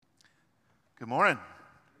Good morning.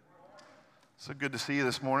 So good to see you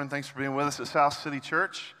this morning. Thanks for being with us at South City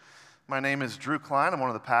Church. My name is Drew Klein. I'm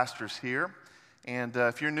one of the pastors here. And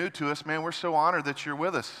if you're new to us, man, we're so honored that you're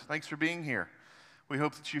with us. Thanks for being here. We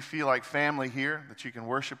hope that you feel like family here, that you can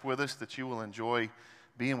worship with us, that you will enjoy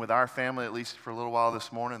being with our family at least for a little while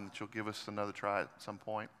this morning, that you'll give us another try at some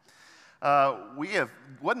point.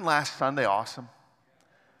 Wasn't last Sunday awesome?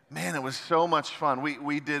 Man, it was so much fun.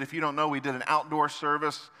 We did, if you don't know, we did an outdoor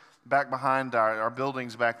service back behind our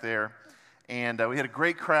buildings back there. And we had a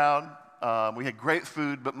great crowd. We had great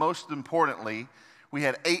food. But most importantly, we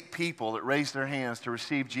had 8 people that raised their hands to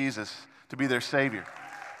receive Jesus to be their Savior.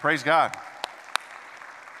 Praise God.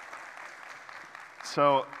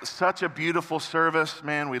 So, such a beautiful service,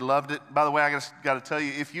 man. We loved it. By the way, I got to tell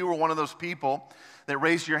you, if you were one of those people that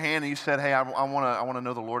raised your hand and you said, hey, I want to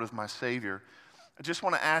know the Lord as my Savior, I just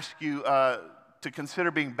want to ask you to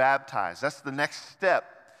consider being baptized. That's the next step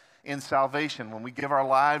in salvation. When we give our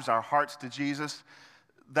lives, our hearts to Jesus,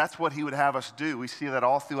 that's what he would have us do. We see that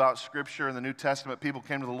all throughout Scripture in the New Testament. People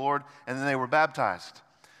came to the Lord and then they were baptized.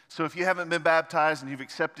 So if you haven't been baptized and you've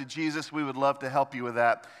accepted Jesus, we would love to help you with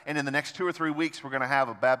that. And in the next 2 or 3 weeks, we're going to have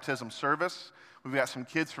a baptism service. We've got some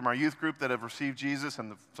kids from our youth group that have received Jesus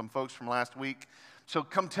and some folks from last week. So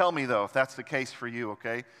come tell me, though, if that's the case for you,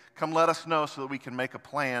 okay? Come let us know so that we can make a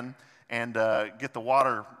plan and get the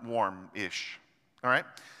water warm-ish, all right?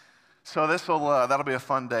 So that'll be a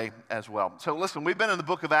fun day as well. So listen, we've been in the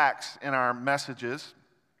book of Acts in our messages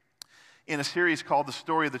in a series called The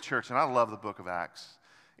Story of the Church, and I love the book of Acts.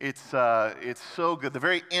 It's so good. The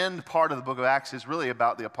very end part of the book of Acts is really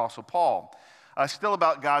about the Apostle Paul. Still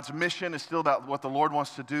about God's mission. It's still about what the Lord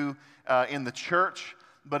wants to do in the church,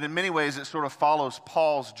 but in many ways it sort of follows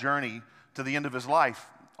Paul's journey to the end of his life,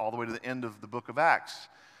 all the way to the end of the book of Acts.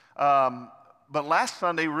 But last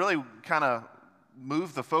Sunday really kind of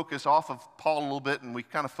moved the focus off of Paul a little bit, and we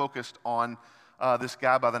kind of focused on this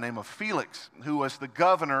guy by the name of Felix, who was the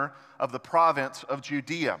governor of the province of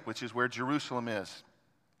Judea, which is where Jerusalem is.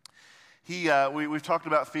 We've talked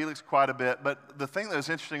about Felix quite a bit, but the thing that was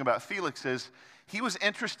interesting about Felix is he was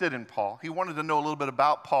interested in Paul. He wanted to know a little bit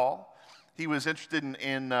about Paul. He was interested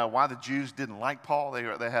in why the Jews didn't like Paul. They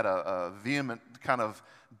had a vehement kind of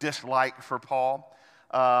dislike for Paul.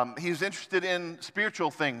 He was interested in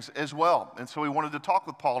spiritual things as well. And so he wanted to talk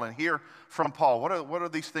with Paul and hear from Paul. What are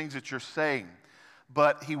these things that you're saying?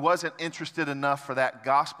 But he wasn't interested enough for that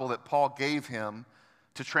gospel that Paul gave him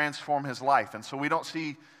to transform his life. And so we don't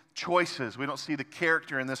see choices. We don't see the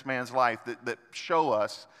character in this man's life that show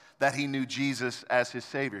us that he knew Jesus as his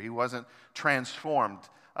Savior. He wasn't transformed.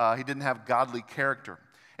 He didn't have godly character.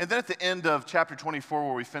 And then at the end of chapter 24,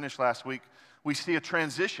 where we finished last week, we see a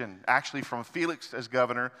transition actually from Felix as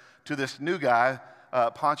governor to this new guy,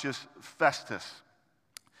 Pontius Festus.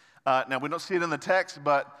 Now, we don't see it in the text,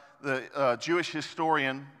 but the Jewish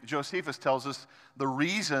historian Josephus tells us the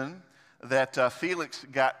reason that Felix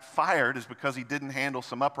got fired is because he didn't handle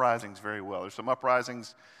some uprisings very well. There's some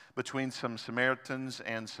uprisings between some Samaritans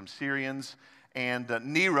and some Syrians, and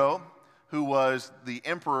Nero, who was the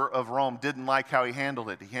emperor of Rome, didn't like how he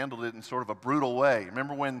handled it. He handled it in sort of a brutal way.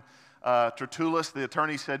 Remember when Tertullus, the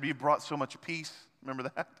attorney, said, you brought so much peace?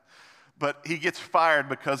 Remember that? But he gets fired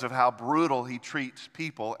because of how brutal he treats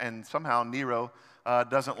people, and somehow Nero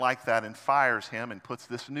doesn't like that and fires him and puts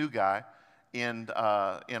this new guy in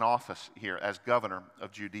office here as governor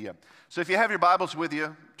of Judea. So if you have your Bibles with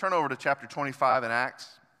you, turn over to chapter 25 in Acts.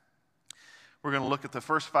 We're going to look at the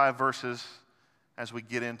first 5 verses as we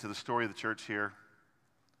get into the story of the church here.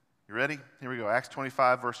 You ready? Here we go. Acts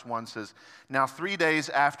 25, verse 1 says, Now 3 days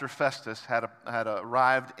after Festus had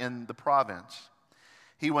arrived in the province,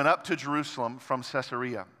 he went up to Jerusalem from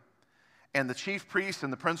Caesarea. And the chief priests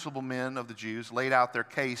and the principal men of the Jews laid out their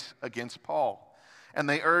case against Paul. And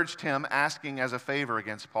they urged him, asking as a favor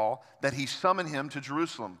against Paul, that he summon him to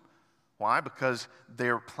Jerusalem. Why? Because they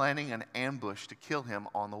are planning an ambush to kill him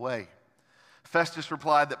on the way. Festus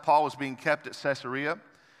replied that Paul was being kept at Caesarea,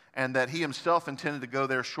 and that he himself intended to go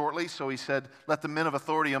there shortly. So he said, let the men of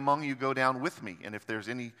authority among you go down with me. And if there's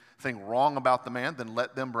anything wrong about the man, then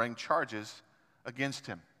let them bring charges against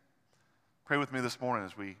him. Pray with me this morning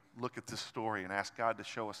as we look at this story and ask God to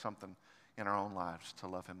show us something in our own lives to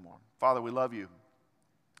love him more. Father, we love you.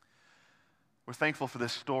 We're thankful for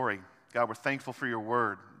this story. God, we're thankful for your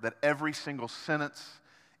word, that every single sentence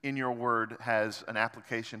in your word has an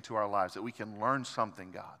application to our lives, that we can learn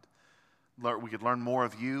something, God. We could learn more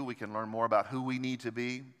of you. We can learn more about who we need to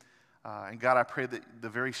be. And God, I pray that the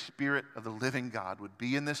very Spirit of the living God would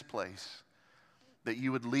be in this place, that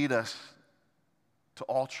you would lead us to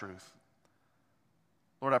all truth.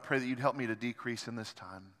 Lord, I pray that you'd help me to decrease in this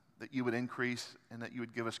time, that you would increase and that you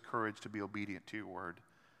would give us courage to be obedient to your word.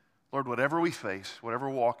 Lord, whatever we face, whatever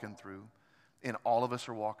we're walking through, and all of us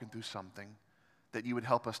are walking through something, that you would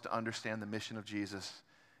help us to understand the mission of Jesus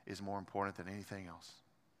is more important than anything else.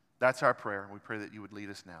 That's our prayer. We pray that you would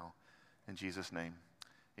lead us now. In Jesus' name,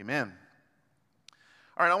 amen.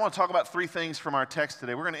 All right, I want to talk about three things from our text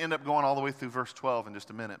today. We're going to end up going all the way through verse 12 in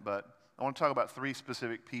just a minute, but I want to talk about three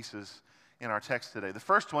specific pieces in our text today. The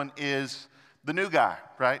first one is the new guy,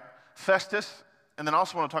 right? Festus, and then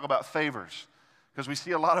also want to talk about favors, because we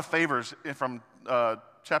see a lot of favors from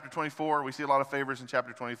chapter 24. We see a lot of favors in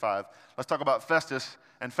chapter 25. Let's talk about Festus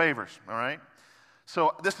and favors, all right?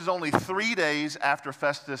 So this is only 3 days after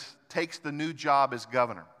Festus takes the new job as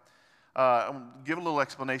governor. I'll give a little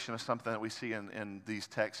explanation of something that we see in these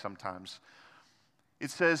texts sometimes.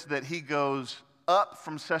 It says that he goes up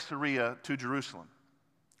from Caesarea to Jerusalem,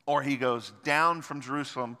 or he goes down from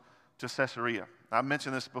Jerusalem to Caesarea. I've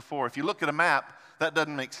mentioned this before. If you look at a map, that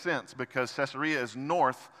doesn't make sense because Caesarea is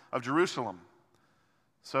north of Jerusalem.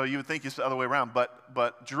 So you would think it's the other way around,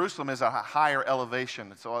 but Jerusalem is a higher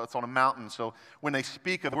elevation. It's on a mountain. So when they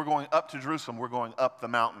speak of we're going up to Jerusalem, we're going up the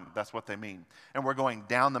mountain. That's what they mean. And we're going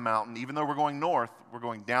down the mountain. Even though we're going north, we're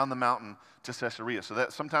going down the mountain to Caesarea. So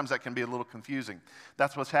sometimes that can be a little confusing.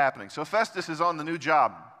 That's what's happening. So Festus is on the new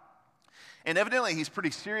job. And evidently he's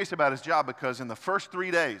pretty serious about his job because in the first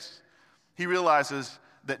 3 days, he realizes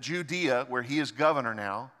that Judea, where he is governor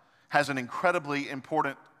now, has an incredibly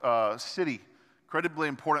important city, incredibly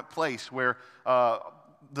important place where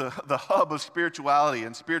the hub of spirituality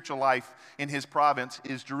and spiritual life in his province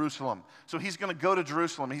is Jerusalem. So he's going to go to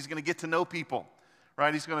Jerusalem. He's going to get to know people,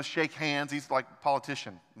 right? He's going to shake hands. He's like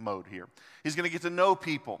politician mode here. He's going to get to know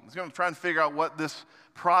people. He's going to try and figure out what this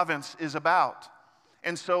province is about.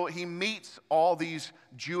 And so he meets all these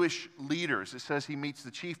Jewish leaders. It says he meets the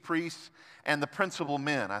chief priests and the principal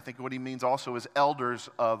men. I think what he means also is elders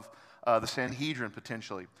of the Sanhedrin,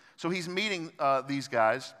 potentially. So he's meeting these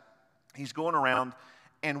guys. He's going around.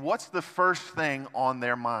 And what's the first thing on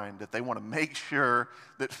their mind that they want to make sure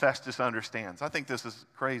that Festus understands? I think this is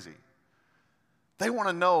crazy. They want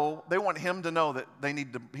him to know that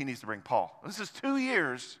he needs to bring Paul. This is 2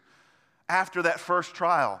 years after that first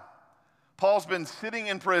trial. Paul's been sitting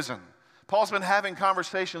in prison. Paul's been having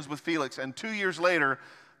conversations with Felix. And 2 years later,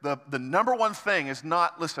 the number one thing is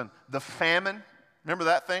not, the famine. Remember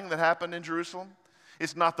that thing that happened in Jerusalem?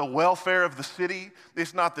 It's not the welfare of the city.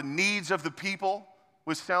 It's not the needs of the people,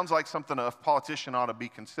 which sounds like something a politician ought to be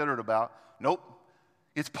considerate about. Nope.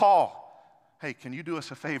 It's Paul. Hey, can you do us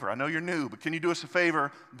a favor? I know you're new, but can you do us a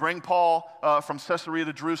favor? Bring Paul from Caesarea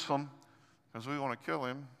to Jerusalem because we want to kill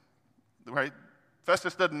him, right?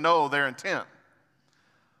 Festus doesn't know their intent.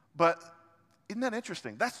 But isn't that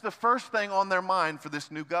interesting? That's the first thing on their mind for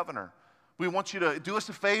this new governor. We want you to do us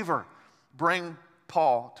a favor. Bring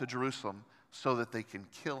Paul to Jerusalem so that they can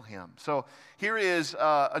kill him. So here is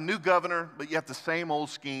a new governor, but yet the same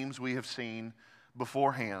old schemes we have seen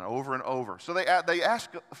beforehand over and over. So they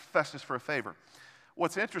ask Festus for a favor.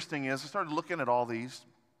 What's interesting is I started looking at all these.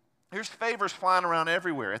 There's favors flying around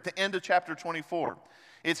everywhere. At the end of chapter 24,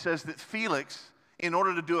 it says that Felix, in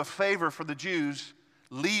order to do a favor for the Jews,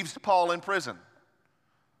 leaves Paul in prison.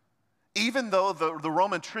 Even though the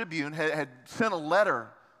Roman tribune had sent a letter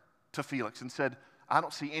to Felix and said, I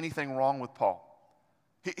don't see anything wrong with Paul.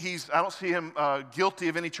 I don't see him guilty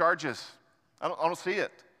of any charges. I don't see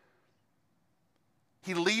it.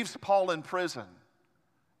 He leaves Paul in prison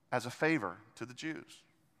as a favor to the Jews.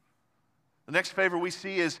 The next favor we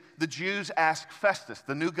see is the Jews ask Festus,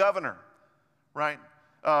 the new governor, right?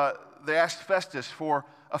 They asked Festus for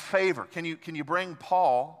a favor. Can you bring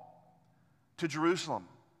Paul to Jerusalem?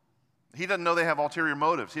 He doesn't know they have ulterior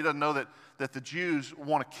motives. He doesn't know that the Jews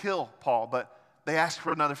want to kill Paul, but they ask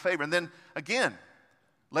for another favor. And then again,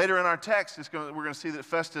 later in our text, we're going to see that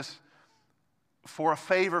Festus, for a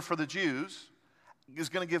favor for the Jews, is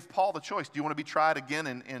going to give Paul the choice. Do you want to be tried again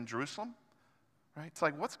in Jerusalem? Right? It's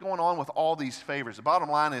like, what's going on with all these favors? The bottom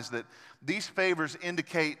line is that these favors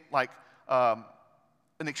indicate an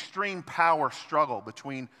extreme power struggle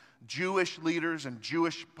between Jewish leaders and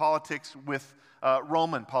Jewish politics with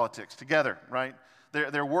Roman politics together, right?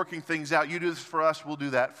 They're working things out. You do this for us, we'll do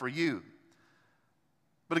that for you.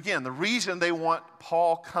 But again, the reason they want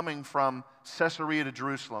Paul coming from Caesarea to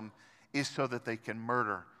Jerusalem is so that they can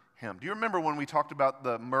murder him. Do you remember when we talked about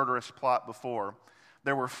the murderous plot before?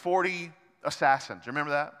 There were 40 assassins. You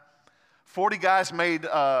remember that? 40 guys made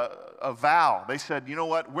a vow. They said, you know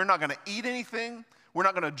what? We're not going to eat anything. We're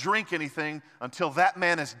not going to drink anything until that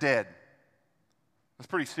man is dead. That's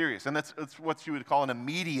pretty serious. And that's what you would call an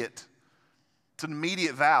immediate It's an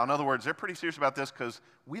immediate vow. In other words, they're pretty serious about this because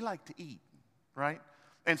we like to eat, right?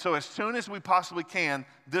 And so as soon as we possibly can,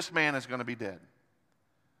 this man is going to be dead.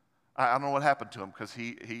 I don't know what happened to him because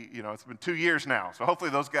he, it's been 2 years now. So hopefully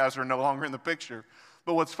those guys are no longer in the picture.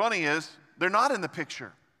 But what's funny is they're not in the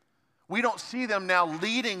picture. We don't see them now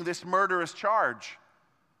leading this murderous charge.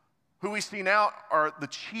 Who we see now are the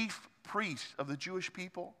chief priests of the Jewish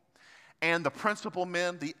people and the principal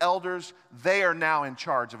men, the elders. They are now in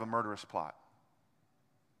charge of a murderous plot.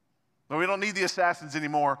 No, we don't need the assassins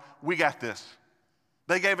anymore. We got this.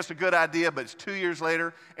 They gave us a good idea, but it's 2 years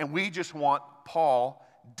later, and we just want Paul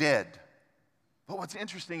dead. But what's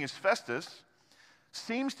interesting is Festus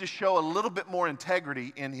seems to show a little bit more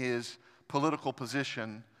integrity in his political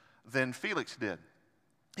position than Felix did.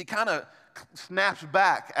 He kind of snaps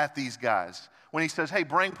back at these guys when he says, hey,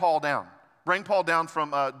 bring Paul down. Bring Paul down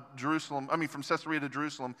from from Caesarea to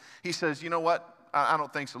Jerusalem. He says, you know what? I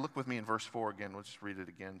don't think so. Look with me in verse 4 again. We'll just read it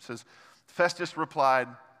again. It says, Festus replied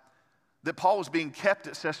that Paul was being kept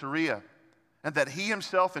at Caesarea and that he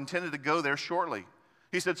himself intended to go there shortly.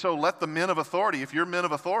 He said, so let the men of authority, if you're men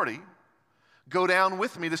of authority, go down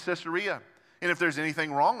with me to Caesarea. And if there's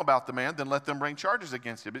anything wrong about the man, then let them bring charges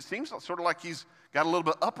against him. It seems sort of like he's got a little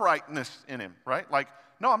bit of uprightness in him, right? Like,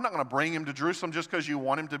 no, I'm not going to bring him to Jerusalem just because you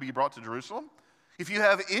want him to be brought to Jerusalem. If you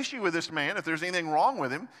have issue with this man, if there's anything wrong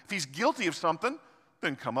with him, if he's guilty of something,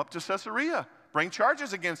 then come up to Caesarea. Bring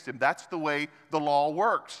charges against him. That's the way the law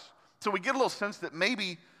works. So we get a little sense that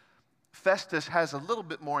maybe Festus has a little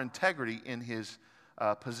bit more integrity in his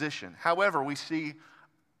position. However, we see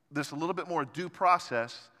this a little bit more due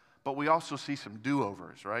process, but we also see some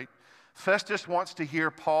do-overs, right? Festus wants to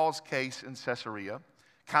hear Paul's case in Caesarea,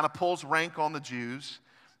 kind of pulls rank on the Jews,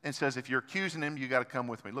 and says, if you're accusing him, you got to come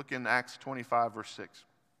with me. Look in Acts 25, verse 6.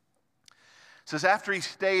 It says, after he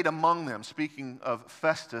stayed among them, speaking of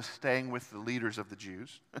Festus staying with the leaders of the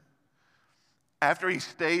Jews, after he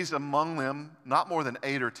stays among them not more than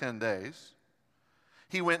 8 or 10 days,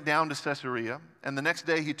 he went down to Caesarea, and the next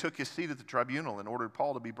day he took his seat at the tribunal and ordered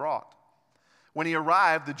Paul to be brought. When he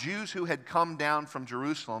arrived, the Jews who had come down from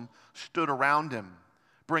Jerusalem stood around him,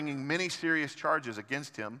 bringing many serious charges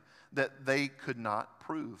against him that they could not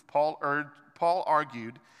prove. Paul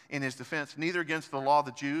argued in his defense, neither against the law of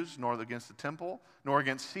the Jews, nor against the temple, nor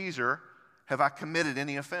against Caesar have I committed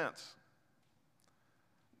any offense.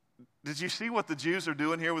 Did you see what the Jews are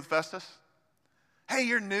doing here with Festus? Hey,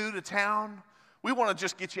 you're new to town. We want to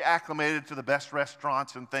just get you acclimated to the best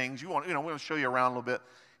restaurants and things. We want to show you around a little bit.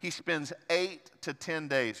 He spends 8 to 10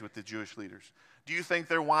 days with the Jewish leaders. Do you think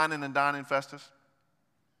they're whining and dining Festus?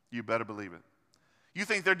 You better believe it. You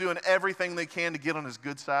think they're doing everything they can to get on his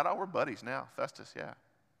good side? Oh, we're buddies now, Festus, yeah.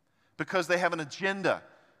 Because they have an agenda,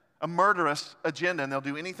 a murderous agenda, and they'll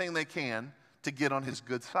do anything they can to get on his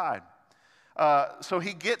good side. So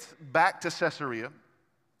he gets back to Caesarea.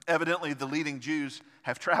 Evidently, the leading Jews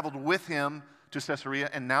have traveled with him to Caesarea,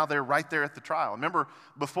 and now they're right there at the trial. Remember,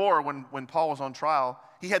 before, when Paul was on trial,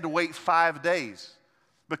 he had to wait 5 days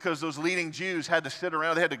because those leading Jews had to sit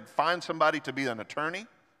around. They had to find somebody to be an attorney,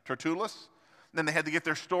 Tertullus. Then they had to get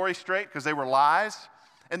their story straight because they were lies.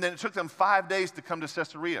 And then it took them 5 days to come to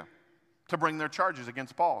Caesarea to bring their charges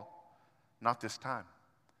against Paul. Not this time.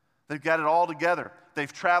 They've got it all together.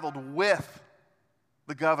 They've traveled with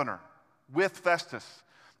the governor, with Festus.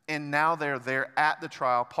 And now they're there at the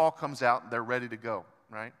trial. Paul comes out, and they're ready to go,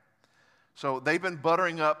 right? So they've been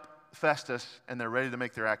buttering up Festus, and they're ready to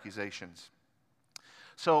make their accusations.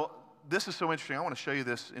 So this is so interesting. I want to show you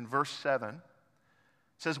this in verse 7. It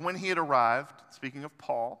says, when he had arrived, speaking of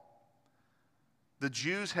Paul, the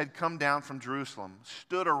Jews had come down from Jerusalem,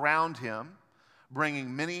 stood around him,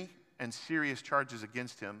 bringing many and serious charges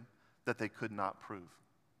against him that they could not prove.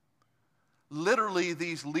 Literally,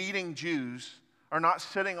 these leading Jews are not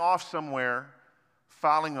sitting off somewhere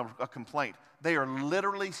filing a complaint. They are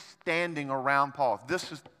literally standing around Paul. If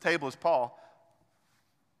this table is Paul,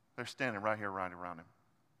 they're standing right here, right around him.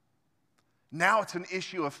 Now it's an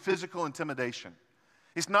issue of physical intimidation.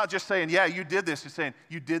 It's not just saying, yeah, you did this. It's saying,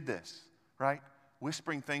 you did this, right?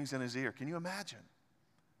 Whispering things in his ear. Can you imagine?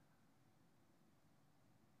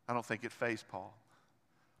 I don't think it fazed Paul.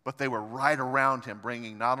 But they were right around him,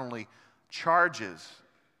 bringing not only charges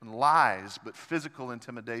and lies, but physical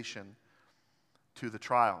intimidation to the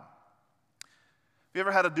trial. Have you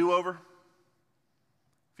ever had a do-over?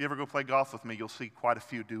 If you ever go play golf with me, you'll see quite a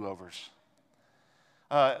few do-overs.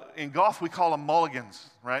 In golf, we call them mulligans,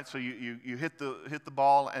 right? So you hit the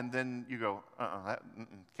ball, and then you go,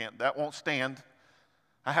 that won't stand.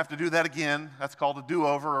 I have to do that again. That's called a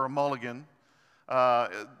do-over or a mulligan.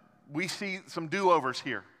 We see some do-overs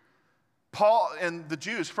here. Paul and the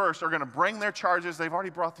Jews first are going to bring their charges. They've already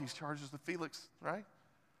brought these charges to Felix, right?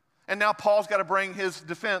 And now Paul's got to bring his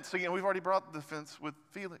defense. Again, we've already brought the defense with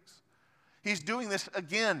Felix. He's doing this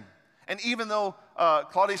again. And even though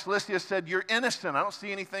Claudius Lysias said, you're innocent, I don't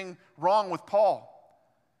see anything wrong with Paul,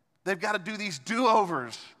 they've got to do these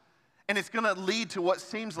do-overs. And it's going to lead to what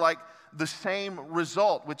seems like the same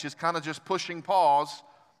result, which is kind of just pushing pause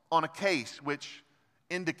on a case, which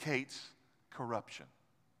indicates corruption.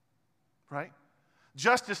 Right?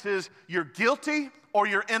 Justice is you're guilty or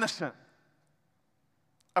you're innocent.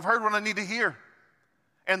 I've heard what I need to hear.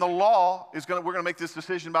 And the law is we're going to make this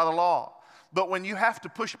decision by the law. But when you have to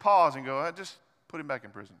push pause and go, just put him back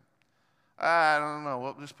in prison. I don't know,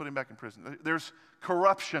 well, just put him back in prison. There's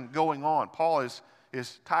corruption going on. Paul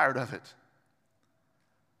is tired of it.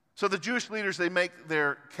 So the Jewish leaders, they make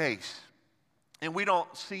their case. And we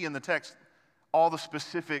don't see in the text all the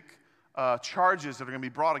specific charges that are going to be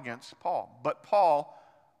brought against Paul. But Paul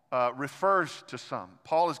refers to some.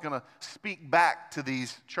 Paul is going to speak back to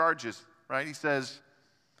these charges, right? He says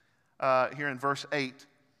here in verse 8,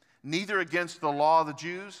 neither against the law of the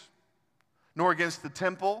Jews, nor against the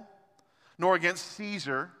temple, nor against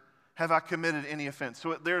Caesar have I committed any offense.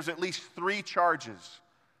 So there's at least 3 charges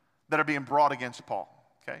that are being brought against Paul,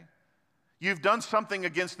 okay? You've done something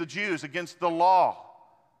against the Jews, against the law.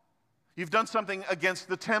 You've done something against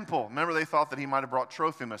the temple. Remember, they thought that he might have brought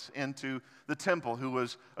Trophimus into the temple, who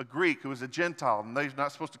was a Greek, who was a Gentile, and they're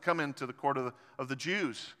not supposed to come into the court of the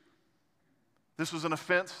Jews. This was an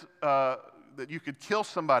offense that you could kill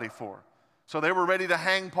somebody for. So they were ready to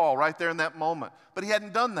hang Paul right there in that moment. But he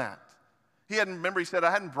hadn't done that. Remember, he said,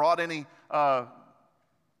 I hadn't brought any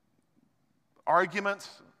arguments,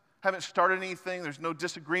 haven't started anything, there's no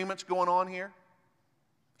disagreements going on here.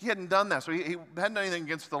 He hadn't done that. So he hadn't done anything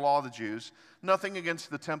against the law of the Jews, nothing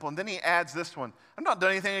against the temple. And then he adds this one, I've not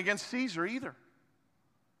done anything against Caesar either.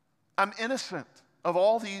 I'm innocent of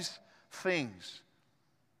all these things.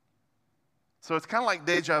 So it's kind of like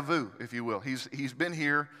deja vu, if you will. He's been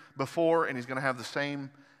here before, and he's going to have the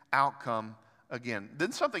same outcome again.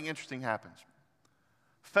 Then something interesting happens.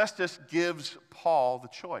 Festus gives Paul the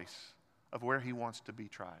choice of where he wants to be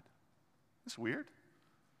tried. It's weird.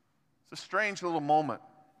 It's a strange little moment.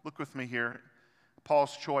 Look with me here.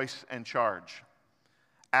 Paul's choice and charge.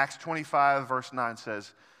 Acts 25, verse 9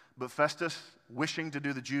 says, but Festus, wishing to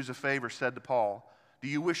do the Jews a favor, said to Paul, do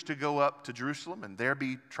you wish to go up to Jerusalem and there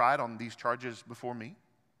be tried on these charges before me?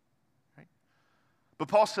 Right? But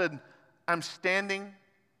Paul said, I'm standing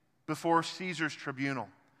before Caesar's tribunal,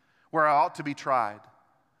 where I ought to be tried.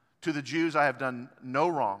 To the Jews I have done no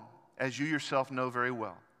wrong, as you yourself know very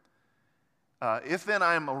well. If then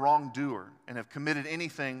I am a wrongdoer and have committed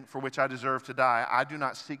anything for which I deserve to die, I do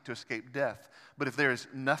not seek to escape death. But if there is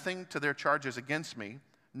nothing to their charges against me,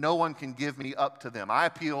 no one can give me up to them. I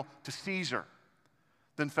appeal to Caesar.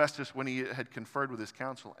 Then Festus, when he had conferred with his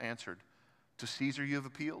council, answered, to Caesar you have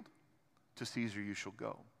appealed, to Caesar you shall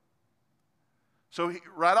go. So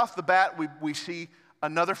right off the bat, we see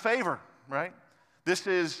another favor, right? This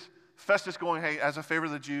is Festus going, hey, as a favor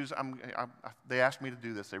of the Jews, they asked me to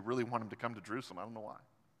do this. They really want him to come to Jerusalem. I don't know why,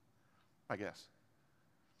 I guess.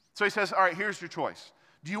 So he says, all right, here's your choice.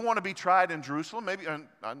 Do you want to be tried in Jerusalem? Maybe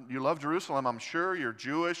you love Jerusalem, I'm sure. You're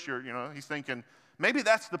Jewish. He's thinking, maybe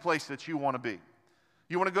that's the place that you want to be.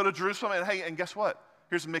 You want to go to Jerusalem? And hey, and guess what?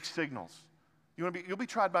 Here's mixed signals. You'll be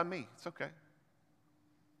tried by me. It's okay.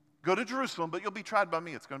 Go to Jerusalem, but you'll be tried by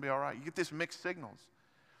me. It's going to be all right. You get this mixed signals.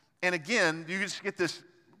 And again, you just get this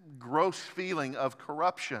gross feeling of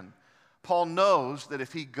corruption. Paul knows that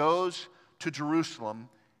if he goes to Jerusalem,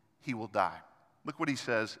 he will die. Look what he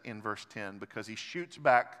says in verse 10, because he shoots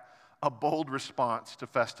back a bold response to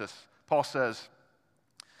Festus. Paul says,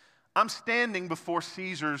 I'm standing before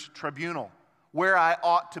Caesar's tribunal, where I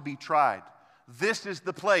ought to be tried. This is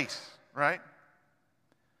the place, right?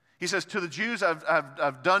 He says, to the Jews,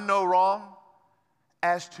 I've done no wrong.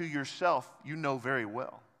 As to yourself, you know very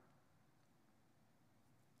well.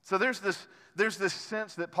 So there's this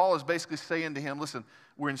sense that Paul is basically saying to him, listen,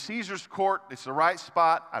 we're in Caesar's court. It's the right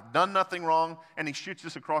spot. I've done nothing wrong. And he shoots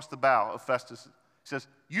this across the bow of Festus. He says,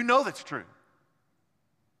 you know that's true.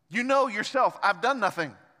 You know yourself, I've done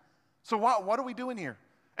nothing. So what are we doing here?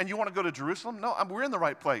 And you want to go to Jerusalem? No, we're in the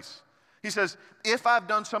right place. He says, if I've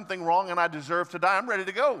done something wrong and I deserve to die, I'm ready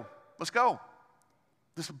to go. Let's go.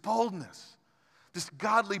 This boldness, this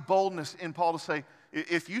godly boldness in Paul to say,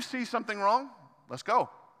 if you see something wrong, let's go.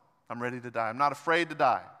 I'm ready to die. I'm not afraid to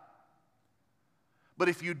die. But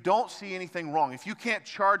if you don't see anything wrong, if you can't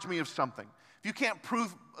charge me of something, if you can't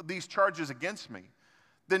prove these charges against me,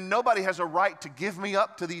 then nobody has a right to give me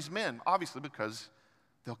up to these men, obviously because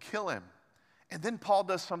they'll kill him. And then Paul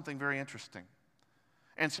does something very interesting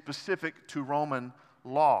and specific to Roman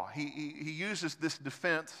law. He uses this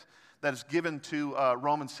defense that is given to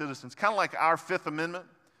Roman citizens, kind of like our Fifth Amendment.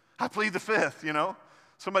 I plead the Fifth, you know.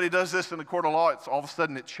 Somebody does this in the court of law, all of a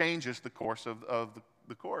sudden it changes the course of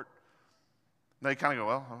the court. They kind of go,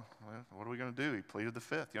 well, what are we going to do? He pleaded the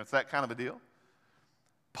Fifth. You know, it's that kind of a deal.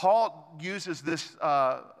 Paul uses this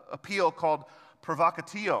appeal called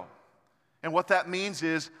provocatio. And what that means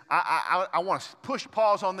is I want to push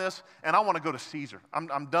pause on this, and I want to go to Caesar.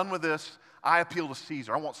 I'm done with this. I appeal to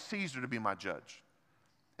Caesar. I want Caesar to be my judge.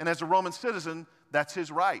 And as a Roman citizen, that's his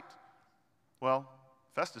right. Well,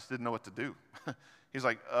 Festus didn't know what to do. He's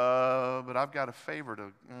like, but I've got a favor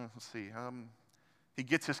to, let's see. He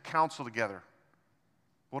gets his council together.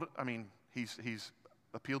 He's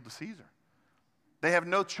appealed to Caesar. They have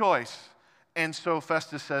no choice. And so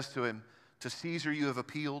Festus says to him, to Caesar you have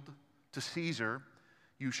appealed, to Caesar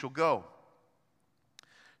you shall go.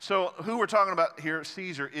 So who we're talking about here,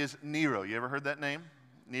 Caesar, is Nero. You ever heard that name?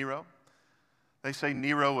 Nero? They say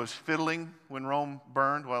Nero was fiddling when Rome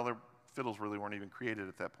burned. Well, their fiddles really weren't even created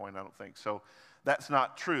at that point, I don't think. So that's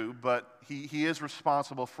not true, but he is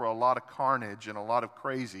responsible for a lot of carnage and a lot of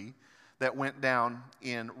crazy that went down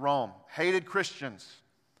in Rome. Hated Christians,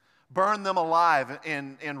 burned them alive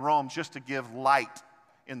in Rome just to give light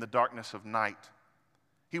in the darkness of night.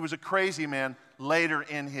 He was a crazy man later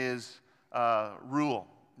in his ruled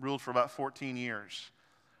for about 14 years.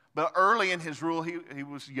 But early in his rule, he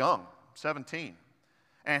was young, 17,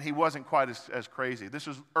 and he wasn't quite as crazy. This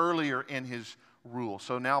was earlier in his rule.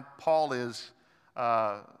 So now Paul is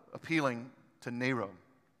appealing to Nero.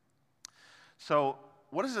 So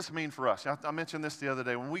what does this mean for us? I mentioned this the other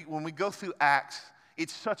day. When we go through Acts,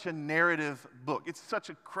 it's such a narrative book. It's such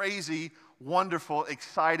a crazy, wonderful,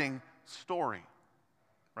 exciting story,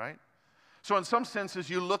 right? So in some senses,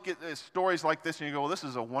 you look at stories like this and you go, well, this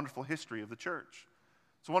is a wonderful history of the church.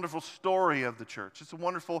 It's a wonderful story of the church. It's a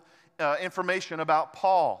wonderful information about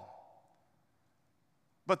Paul.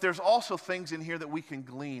 But there's also things in here that we can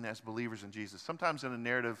glean as believers in Jesus. Sometimes in a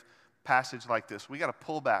narrative passage like this, we got to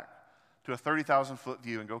pull back to a 30,000-foot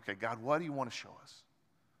view and go, okay, God, what do you want to show us?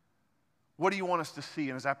 What do you want us to see?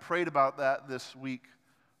 And as I prayed about that this week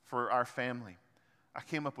for our family, I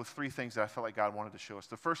came up with 3 things that I felt like God wanted to show us.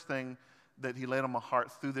 The first thing that he laid on my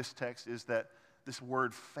heart through this text is that this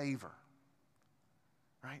word favor,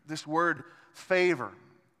 right? This word favor.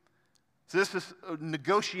 So this is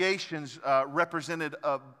negotiations represented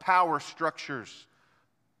power structures.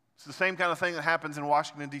 It's the same kind of thing that happens in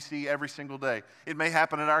Washington, D.C. every single day. It may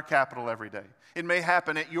happen at our Capitol every day. It may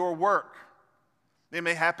happen at your work. It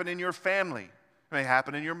may happen in your family. It may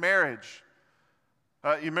happen in your marriage.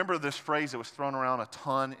 You remember this phrase that was thrown around a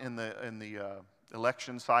ton in the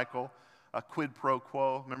election cycle? Quid pro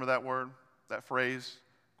quo. Remember that word, that phrase?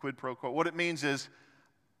 Quid pro quo. What it means is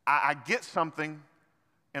I get something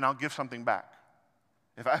and I'll give something back.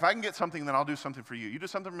 If I can get something, then I'll do something for you. You do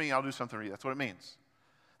something for me, I'll do something for you. That's what it means.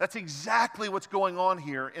 That's exactly what's going on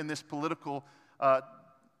here in this political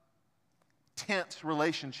tense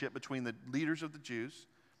relationship between the leaders of the Jews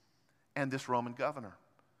and this Roman governor.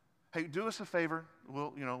 Hey, do us a favor.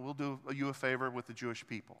 We'll do you a favor with the Jewish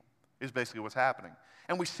people, is basically what's happening.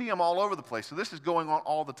 And we see them all over the place. So this is going on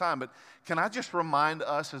all the time. But can I just remind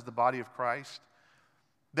us as the body of Christ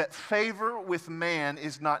that favor with man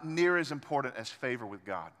is not near as important as favor with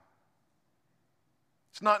God.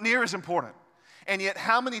 It's not near as important. And yet,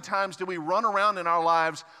 how many times do we run around in our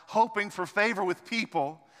lives hoping for favor with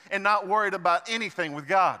people and not worried about anything with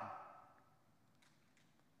God?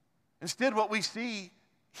 Instead, what we see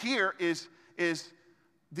here is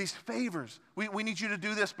these favors. We need you to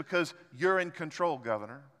do this because you're in control,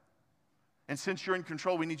 governor. And since you're in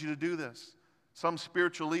control, we need you to do this. Some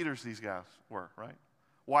spiritual leaders these guys were, right?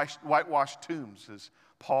 Whitewashed tombs, as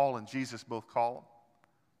Paul and Jesus both call them.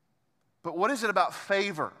 But what is it about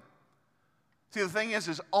favor? See, the thing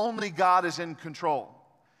is only God is in control.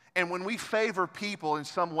 And when we favor people in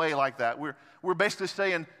some way like that, we're basically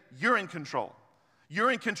saying, you're in control.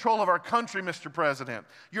 You're in control of our country, Mr. President.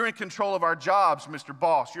 You're in control of our jobs, Mr.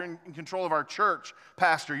 Boss. You're in control of our church,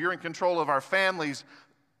 Pastor. You're in control of our families.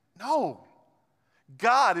 No.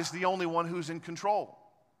 God is the only one who's in control.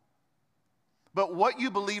 But what you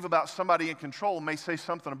believe about somebody in control may say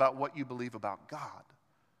something about what you believe about God.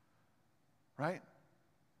 Right?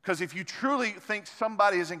 Because if you truly think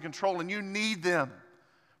somebody is in control and you need them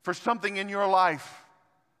for something in your life,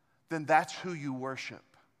 then that's who you worship.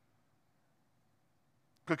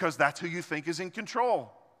 Because that's who you think is in control.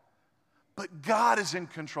 But God is in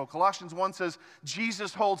control. Colossians 1 says,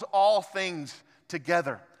 Jesus holds all things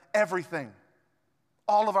together, everything,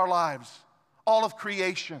 all of our lives, all of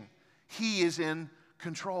creation. He is in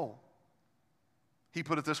control. He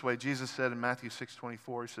put it this way. Jesus said in Matthew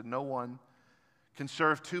 6:24, he said, no one can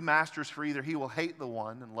serve two masters, for either he will hate the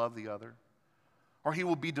one and love the other, or he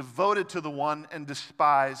will be devoted to the one and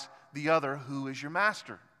despise the other. Who is your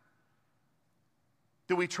master?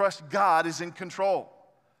 Do we trust God is in control?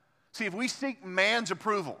 See, if we seek man's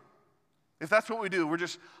approval, if that's what we do, we're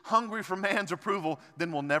just hungry for man's approval,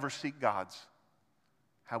 then we'll never seek God's.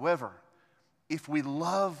 However, if we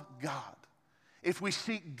love God, if we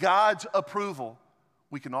seek God's approval,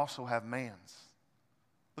 we can also have man's.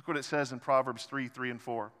 Look what it says in Proverbs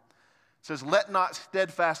 3:3-4. It says, let not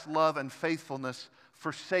steadfast love and faithfulness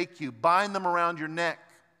forsake you. Bind them around your neck.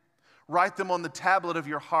 Write them on the tablet of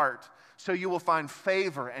your heart, so you will find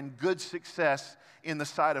favor and good success in the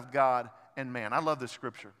sight of God and man. I love this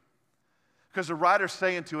scripture because the writer's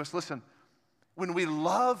saying to us, listen, when we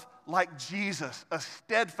love like Jesus, a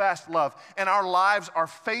steadfast love, and our lives are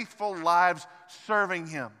faithful lives serving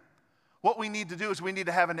Him, what we need to do is we need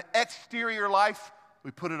to have an exterior life,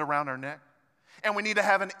 we put it around our neck, and we need to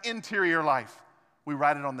have an interior life, we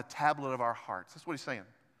write it on the tablet of our hearts. That's what he's saying.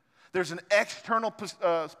 There's an external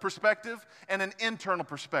perspective and an internal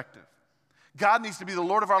perspective. God needs to be the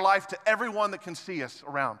Lord of our life to everyone that can see us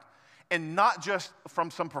around. And not just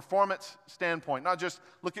from some performance standpoint, not just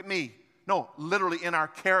look at me. No, literally in our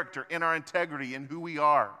character, in our integrity, in who we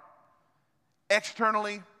are.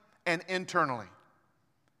 Externally and internally.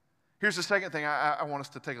 Here's the second thing I want us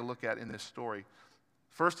to take a look at in this story.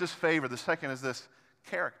 First is favor. The second is this,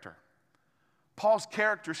 character. Paul's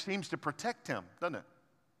character seems to protect him, doesn't it?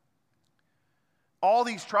 All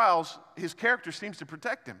these trials, his character seems to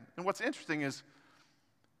protect him. And what's interesting is,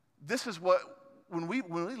 this is what, when we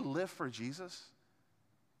live for Jesus,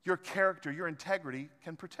 your character, your integrity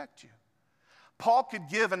can protect you. Paul could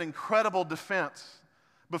give an incredible defense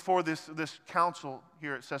before this council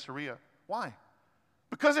here at Caesarea. Why?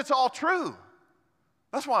 Because it's all true.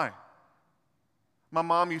 That's why. My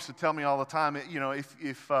mom used to tell me all the time, you know, if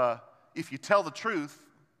you tell the truth,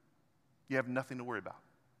 you have nothing to worry about.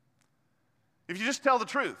 If you just tell the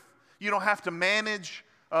truth, you don't have to manage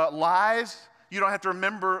lies. You don't have to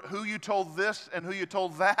remember who you told this and who you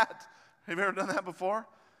told that. Have you ever done that before?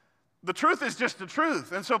 The truth is just the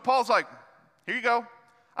truth. And so Paul's like, here you go.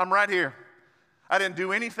 I'm right here. I didn't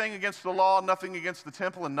do anything against the law, nothing against the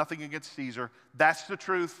temple, and nothing against Caesar. That's the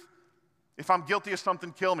truth. If I'm guilty of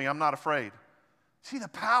something, kill me. I'm not afraid. See the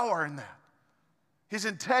power in that. His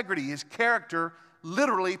integrity, his character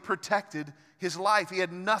literally protected his life. He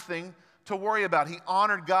had nothing to worry about. He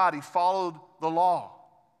honored God. He followed the law.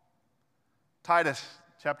 Titus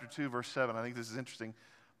chapter 2, verse 7. I think this is interesting.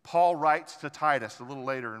 Paul writes to Titus a little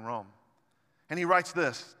later in Rome. And he writes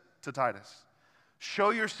this to Titus.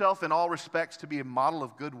 Show yourself in all respects to be a model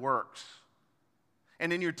of good works.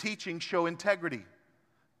 And in your teaching, show integrity,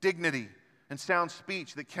 dignity, and sound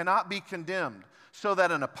speech that cannot be condemned, so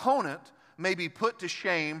that an opponent may be put to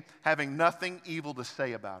shame, having nothing evil to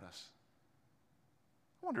say about us.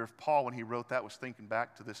 I wonder if Paul, when he wrote that, was thinking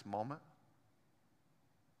back to this moment.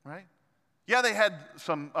 Right? Yeah, they had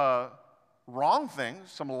some wrong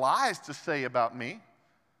things, some lies to say about me,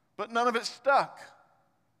 but none of it stuck.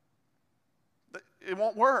 It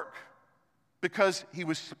won't work because he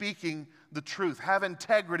was speaking the truth. Have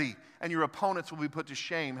integrity, and your opponents will be put to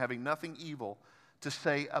shame, having nothing evil to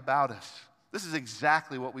say about us. This is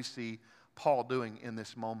exactly what we see Paul doing in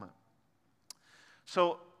this moment.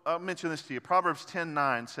 So I'll mention this to you. Proverbs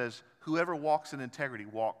 10:9 says, whoever walks in integrity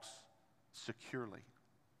walks securely.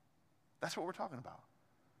 That's what we're talking about.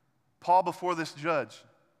 Paul, before this judge,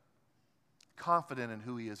 confident in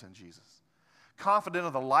who he is in Jesus, confident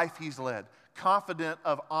of the life he's led, confident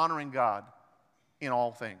of honoring God in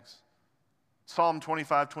all things. Psalm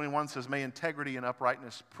 25:21 says, may integrity and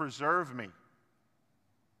uprightness preserve me,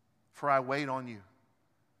 for I wait on you.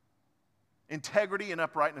 Integrity and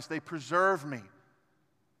uprightness, they preserve me.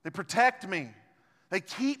 They protect me. They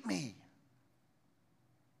keep me.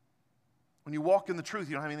 When you walk in the truth,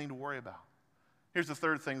 you don't have anything to worry about. Here's the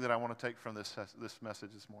third thing that I want to take from this message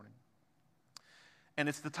this morning. And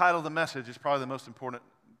it's the title of the message. It's probably the most important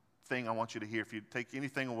thing I want you to hear. If you take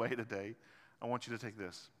anything away today, I want you to take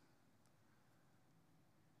this.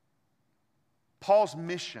 Paul's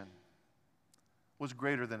mission was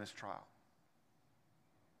greater than his trial.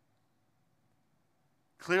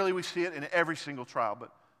 Clearly we see it in every single trial,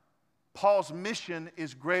 but Paul's mission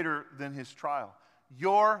is greater than his trial.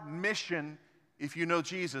 Your mission, if you know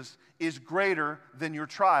Jesus, is greater than your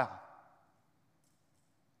trial.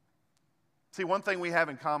 See, one thing we have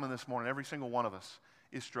in common this morning, every single one of us,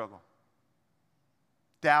 is struggle.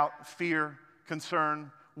 Doubt, fear,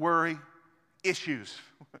 concern, worry. Issues.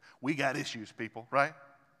 We got issues, people, right?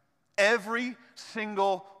 Every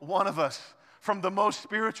single one of us, from the most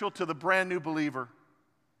spiritual to the brand new believer,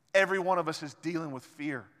 every one of us is dealing with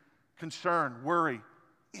fear, concern, worry,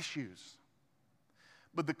 issues.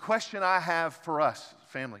 But the question I have for us,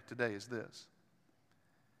 family, today is this.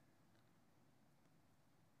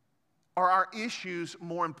 Are our issues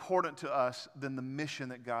more important to us than the mission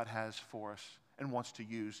that God has for us and wants to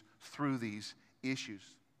use through these issues?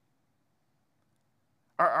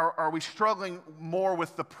 Are we struggling more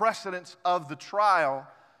with the precedence of the trial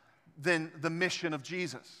than the mission of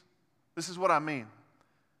Jesus? This is what I mean.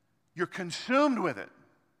 You're consumed with it.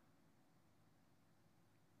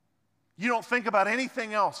 You don't think about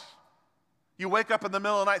anything else. You wake up in the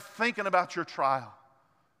middle of the night thinking about your trial.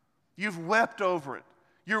 You've wept over it.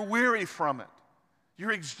 You're weary from it.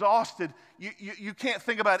 You're exhausted. You can't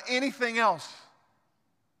think about anything else.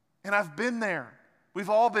 And I've been there. We've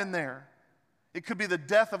all been there. It could be the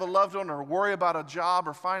death of a loved one or worry about a job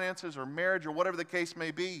or finances or marriage or whatever the case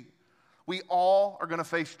may be. We all are going to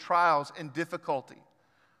face trials and difficulty,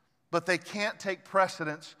 but they can't take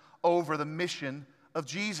precedence over the mission of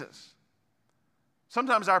Jesus.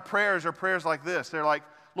 Sometimes our prayers are prayers like this. They're like,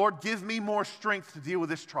 Lord, give me more strength to deal with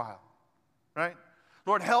this trial, right?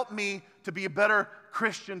 Lord, help me to be a better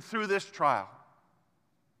Christian through this trial.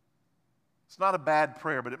 It's not a bad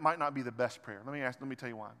prayer, but it might not be the best prayer. Let me tell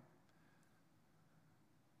you why.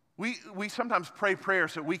 We sometimes pray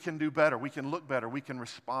prayers that we can do better, we can look better, we can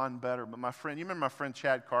respond better. But my friend, you remember my friend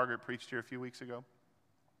Chad Carger preached here a few weeks ago?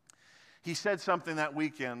 He said something that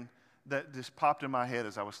weekend that just popped in my head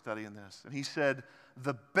as I was studying this. And he said,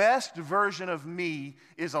 the best version of me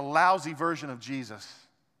is a lousy version of Jesus.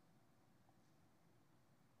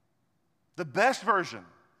 The best version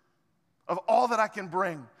of all that I can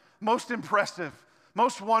bring, most impressive,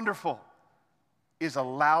 most wonderful, is a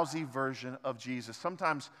lousy version of Jesus.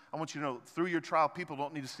 Sometimes I want you to know, through your trial, people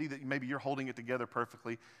don't need to see that maybe you're holding it together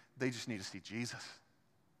perfectly. They just need to see Jesus.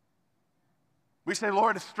 We say,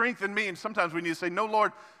 Lord, strengthen me. And sometimes we need to say, no,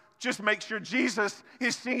 Lord, just make sure Jesus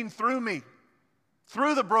is seen through me,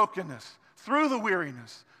 through the brokenness, through the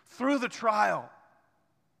weariness, through the trial.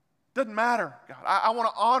 Doesn't matter, God. I want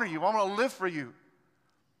to honor you. I want to live for you.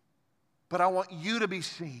 But I want you to be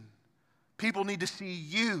seen. People need to see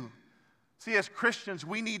you. See, as Christians,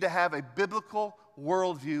 we need to have a biblical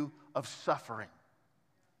worldview of suffering.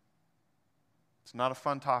 It's not a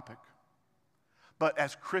fun topic. But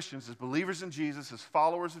as Christians, as believers in Jesus, as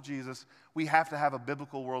followers of Jesus, we have to have a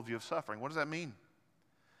biblical worldview of suffering. What does that mean?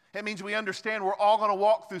 It means we understand we're all going to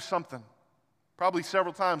walk through something, probably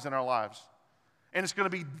several times in our lives. And it's going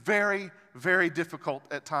to be very, very difficult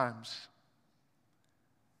at times.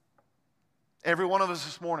 Every one of us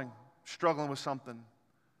this morning struggling with something.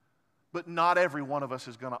 But not every one of us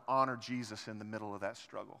is going to honor Jesus in the middle of that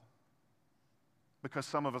struggle. Because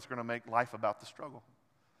some of us are going to make life about the struggle.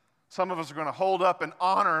 Some of us are going to hold up and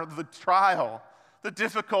honor the trial, the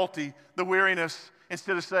difficulty, the weariness,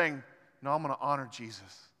 instead of saying, no, I'm going to honor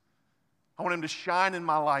Jesus. I want him to shine in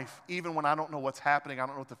my life, even when I don't know what's happening. I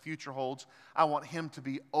don't know what the future holds. I want him to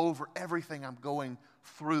be over everything I'm going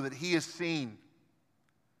through, that he is seen.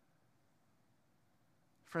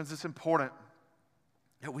 Friends, it's important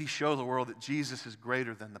that we show the world that Jesus is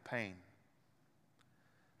greater than the pain.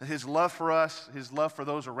 That his love for us, his love for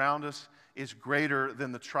those around us, is greater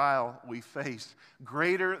than the trial we face,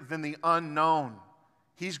 greater than the unknown.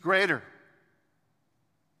 He's greater.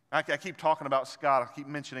 I keep talking about Scott. I keep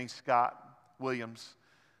mentioning Scott Williams.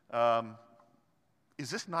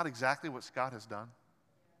 Is this not exactly what Scott has done?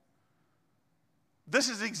 This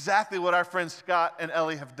is exactly what our friends Scott and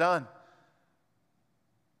Ellie have done.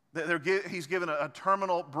 He's given a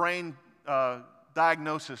terminal brain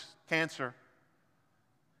diagnosis, cancer.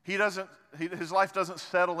 His life doesn't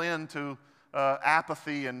settle into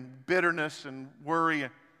apathy and bitterness and worry.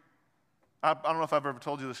 I don't know if I've ever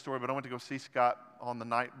told you this story, but I went to go see Scott on the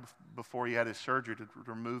night before he had his surgery to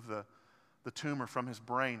remove the tumor from his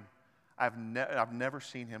brain. I've never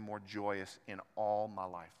seen him more joyous in all my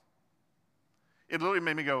life. It literally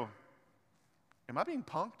made me go, am I being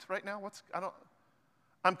punked right now?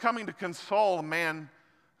 I'm coming to console a man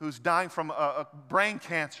who's dying from a brain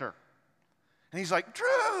cancer. And he's like,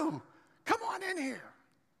 Drew, come on in here.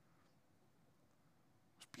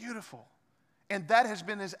 It's beautiful. And that has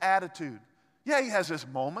been his attitude. Yeah, he has his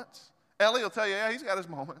moments. Ellie will tell you, yeah, he's got his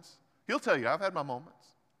moments. He'll tell you, I've had my moments.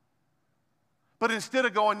 But instead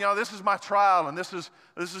of going, this is my trial and this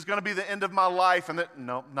is going to be the end of my life, and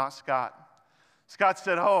no, not Scott. Scott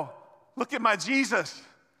said, oh, look at my Jesus.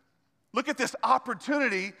 Look at this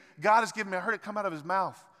opportunity God has given me. I heard it come out of his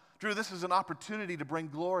mouth Drew, this is an opportunity to bring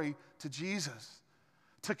glory to Jesus,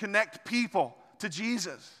 to connect people to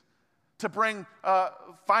Jesus, to bring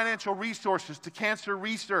financial resources to cancer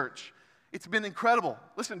research. It's been incredible.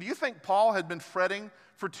 Listen, do you think Paul had been fretting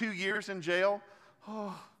for 2 years in jail?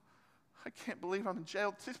 Oh, I can't believe I'm in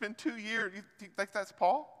jail. It's been 2 years. You think that's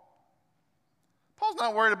Paul? Paul's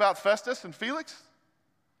not worried about Festus and Felix.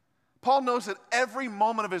 Paul knows that every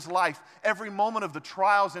moment of his life, every moment of the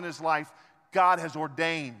trials in his life, God has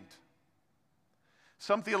ordained.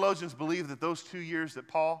 Some theologians believe that those 2 years that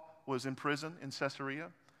Paul was in prison in Caesarea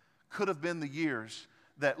could have been the years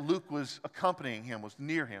that Luke was accompanying him, was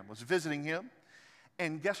near him, was visiting him.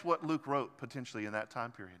 And guess what Luke wrote potentially in that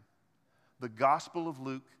time period? The Gospel of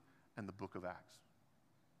Luke and the book of Acts.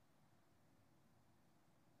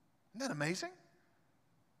 Isn't that amazing?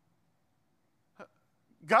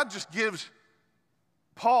 God just gives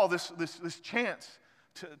Paul this chance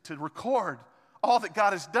to record all that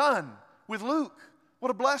God has done with Luke.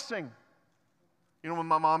 What a blessing. You know, when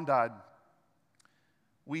my mom died,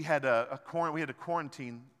 we had to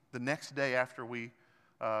quarantine the next day after we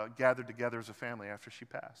gathered together as a family after she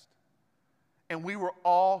passed. And we were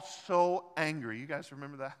all so angry. You guys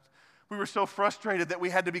remember that? We were so frustrated that we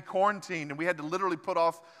had to be quarantined and we had to literally put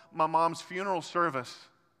off my mom's funeral service.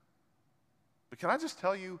 But can I just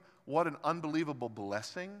tell you what an unbelievable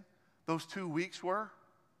blessing those 2 weeks were?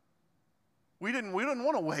 We didn't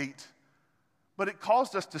want to wait, but it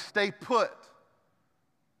caused us to stay put.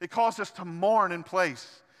 It caused us to mourn in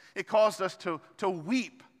place. It caused us to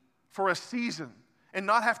weep for a season and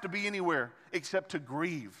not have to be anywhere except to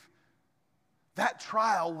grieve. That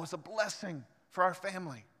trial was a blessing for our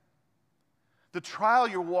family. The trial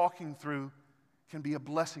you're walking through can be a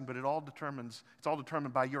blessing, but it's all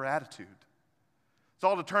determined by your attitude. It's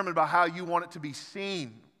all determined by how you want it to be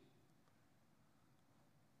seen.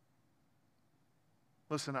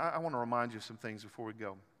 Listen, I want to remind you of some things before we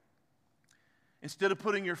go. Instead of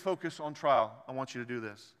putting your focus on trial, I want you to do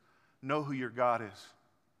this. Know who your God is.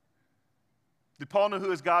 Did Paul know who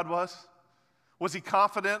his God was? Was he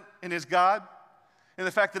confident in his God? In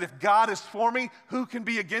the fact that if God is for me, who can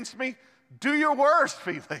be against me? Do your worst,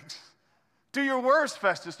 Felix. Do your worst,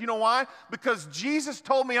 Festus. You know why? Because Jesus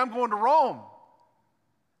told me I'm going to Rome.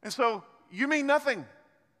 And so you mean nothing.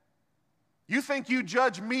 You think you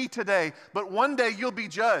judge me today, but one day you'll be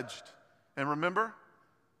judged. And remember,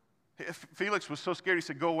 Felix was so scared, he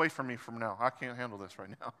said, go away from me from now. I can't handle this right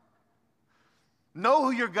now. Know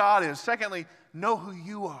who your God is. Secondly, know who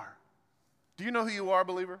you are. Do you know who you are,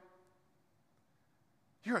 believer?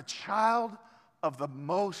 You're a child of the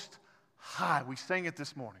Most High. We sang it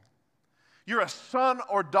this morning. You're a son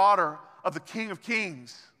or daughter of the King of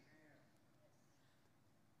Kings.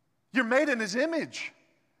 You're made in His image.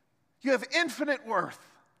 You have infinite worth.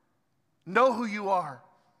 Know who you are.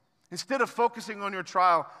 Instead of focusing on your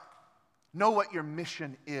trial, know what your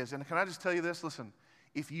mission is. And can I just tell you this? Listen,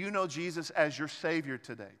 if you know Jesus as your Savior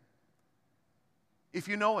today, if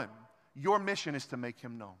you know Him, your mission is to make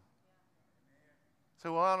Him known. Say,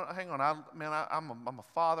 well, hang on, I'm a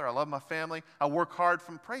father. I love my family. I work hard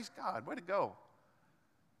from, praise God, way to go.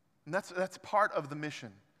 And that's part of the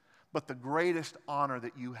mission. But the greatest honor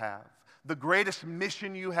that you have, the greatest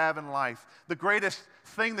mission you have in life, the greatest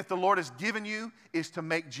thing that the Lord has given you is to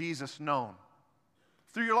make Jesus known.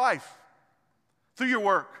 Through your life, through your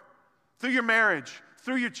work, through your marriage,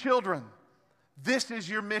 through your children. This is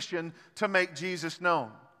your mission, to make Jesus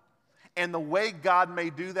known. And the way God may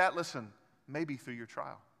do that, listen, may be through your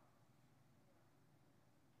trial.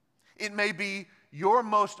 It may be your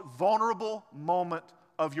most vulnerable moment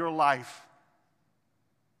of your life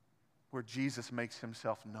where Jesus makes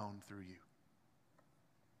Himself known through you.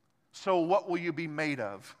 So what will you be made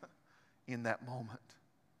of in that moment?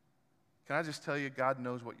 Can I just tell you, God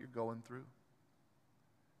knows what you're going through.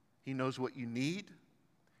 He knows what you need.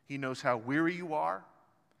 He knows how weary you are.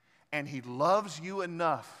 And He loves you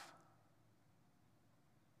enough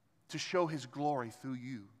to show His glory through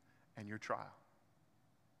you and your trial.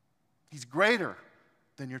 He's greater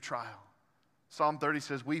than your trial. Psalm 30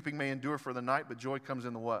 says, weeping may endure for the night, but joy comes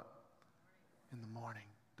in the what? In the morning.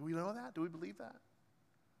 Do we know that? Do we believe that?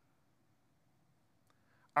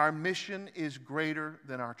 Our mission is greater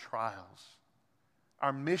than our trials.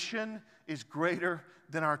 Our mission is greater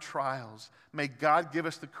than our trials. May God give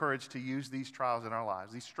us the courage to use these trials in our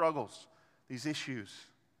lives, these struggles, these issues,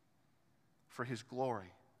 for His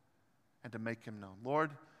glory and to make Him known.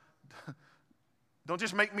 Lord, don't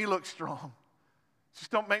just make me look strong.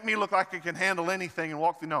 Just don't make me look like I can handle anything and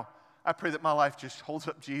walk through. No, I pray that my life just holds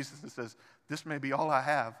up Jesus and says, this may be all I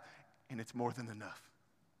have, and it's more than enough.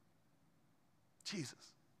 Jesus.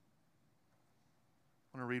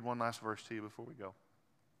 I want to read one last verse to you before we go.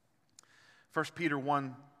 1 Peter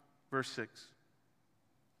 1, verse 6.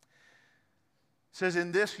 It says,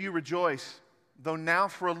 "In this you rejoice, though now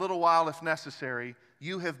for a little while, if necessary,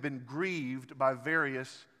 you have been grieved by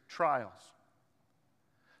various trials,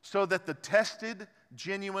 so that the tested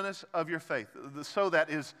genuineness of your faith,"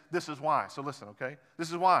 this is why. So listen, okay? This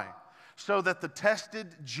is why. "So that the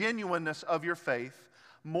tested genuineness of your faith,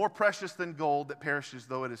 more precious than gold that perishes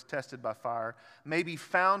though it is tested by fire, may be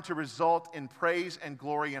found to result in praise and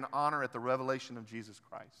glory and honor at the revelation of Jesus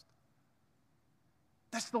Christ."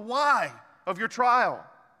 That's the why of your trial.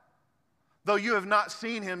 "Though you have not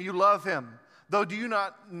seen him, you love him. Though do you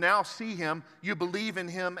not now see him, you believe in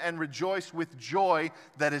him and rejoice with joy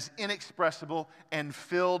that is inexpressible and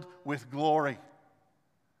filled with glory."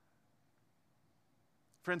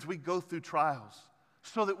 Friends, we go through trials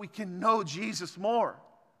so that we can know Jesus more.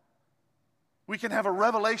 We can have a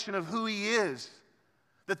revelation of who he is.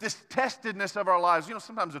 That this testedness of our lives,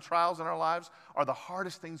 sometimes the trials in our lives are the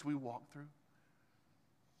hardest things we walk through.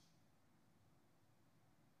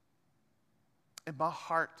 And my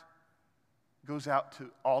heart goes out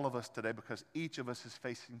to all of us today because each of us is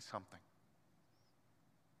facing something.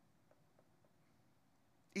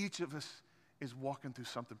 Each of us is walking through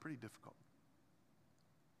something pretty difficult.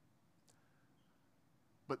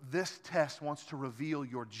 But this test wants to reveal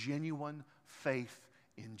your genuine faith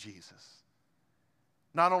in Jesus.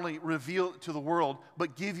 Not only reveal it to the world,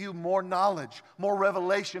 but give you more knowledge, more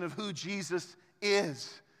revelation of who Jesus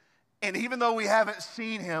is. And even though we haven't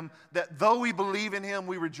seen him, that though we believe in him,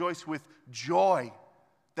 we rejoice with joy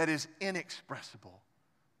that is inexpressible.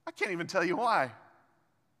 I can't even tell you why.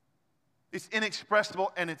 It's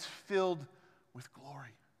inexpressible and it's filled with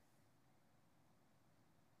glory.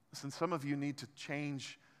 Listen, some of you need to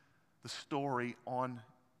change the story on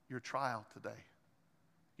your trial today.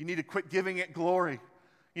 You need to quit giving it glory.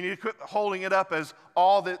 You need to quit holding it up as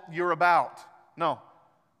all that you're about. No.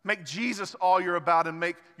 Make Jesus all you're about and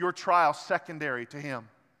make your trial secondary to him.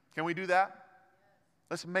 Can we do that?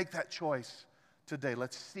 Let's make that choice today.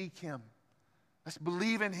 Let's seek him. Let's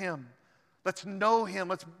believe in him. Let's know him.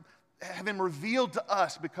 Let's have him revealed to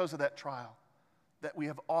us because of that trial, that we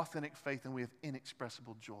have authentic faith and we have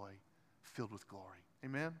inexpressible joy filled with glory.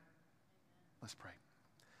 Amen? Let's pray.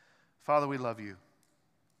 Father, we love you.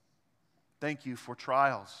 Thank you for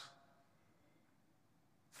trials.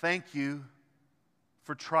 Thank you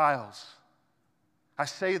for trials. I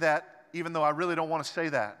say that even though I really don't want to say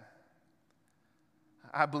that.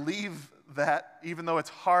 I believe that even though it's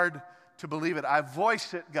hard to believe it. I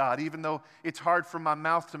voice it, God, even though it's hard for my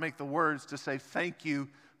mouth to make the words to say thank you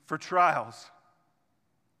for trials.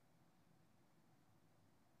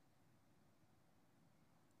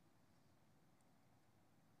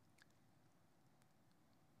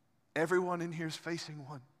 Everyone in here is facing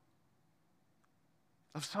one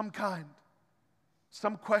of some kind.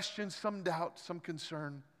 Some question, some doubt, some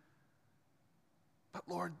concern. But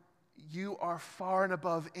Lord, you are far and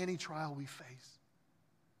above any trial we face.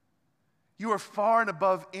 You are far and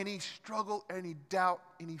above any struggle, any doubt,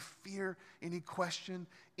 any fear, any question,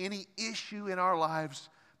 any issue in our lives.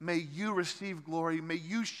 May you receive glory. May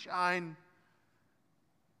you shine.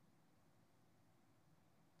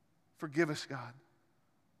 Forgive us, God.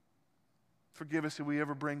 Forgive us if we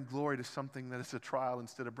ever bring glory to something that is a trial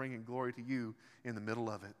instead of bringing glory to you in the middle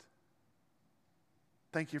of it.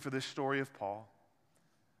 Thank you for this story of Paul.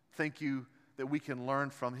 Thank you that we can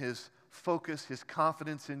learn from his focus, his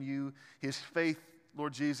confidence in you, his faith,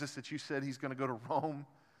 Lord Jesus, that you said he's going to go to Rome.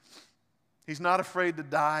 He's not afraid to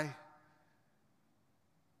die.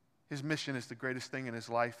 His mission is the greatest thing in his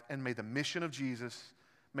life. And may the mission of Jesus,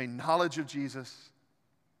 may knowledge of Jesus,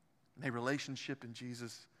 may relationship in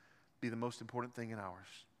Jesus be the most important thing in ours.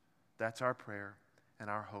 That's our prayer and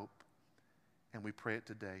our hope. And we pray it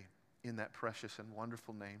today in that precious and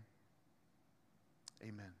wonderful name.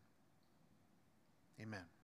 Amen. Amen.